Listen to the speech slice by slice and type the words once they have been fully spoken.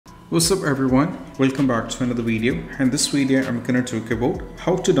What's up everyone, welcome back to another video. In this video I'm going to talk about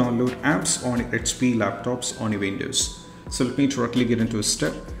how to download apps on HP laptops on your Windows. So let me directly get into a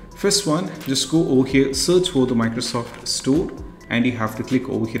step. First one, just go over here, search for the Microsoft Store, and you have to click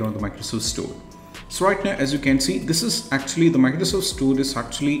over here on the Microsoft Store. So right now, as you can see, this is actually the Microsoft Store is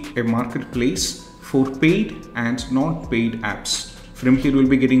actually a marketplace for paid and non-paid apps. From here we'll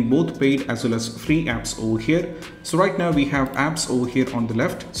be getting both paid as well as free apps over here. So right now we have apps over here on the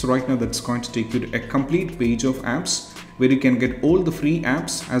left. So right now that's going to take you to a complete page of apps where you can get all the free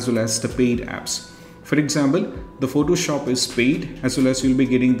apps as well as the paid apps. For example, the Photoshop is paid, as well as you'll be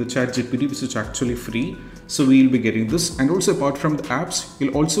getting the ChatGPT, which is actually free. So we'll be getting this, and also apart from the apps,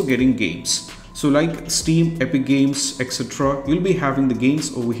 you'll also getting games. So like Steam, Epic Games, etc. You'll be having the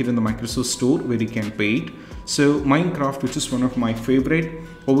games over here in the Microsoft Store where you can pay it. So Minecraft, which is one of my favorite,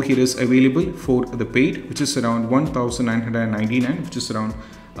 over here is available for the paid, which is around 1,999, which is around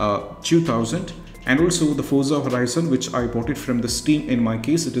 2,000. And also the Forza Horizon, which I bought it from the Steam in my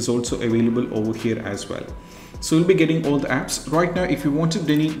case, it is also available over here as well. So you'll be getting all the apps. Right now, if you wanted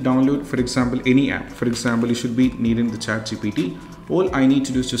any download, for example, any app, for example, you should be needing the ChatGPT. All I need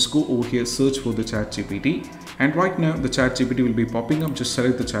to do is just go over here, search for the ChatGPT. And right now the ChatGPT will be popping up. Just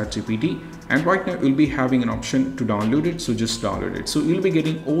select the ChatGPT. And right now you'll be having an option to download it. So just download it. So you'll be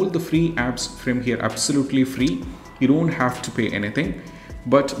getting all the free apps from here, absolutely free. You don't have to pay anything.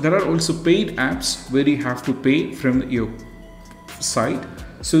 But there are also paid apps where you have to pay from your site.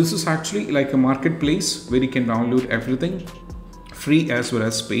 So this is actually like a marketplace where you can download everything free as well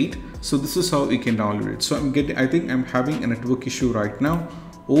as paid. So this is how you can download it. So I think I'm having a network issue right now,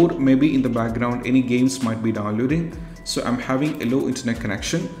 or maybe in the background any games might be downloading. So I'm having a low internet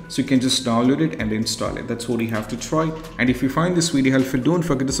connection. So you can just download it and install it. That's what you have to try. And if you find this video helpful, don't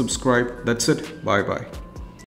forget to subscribe. That's it. Bye bye.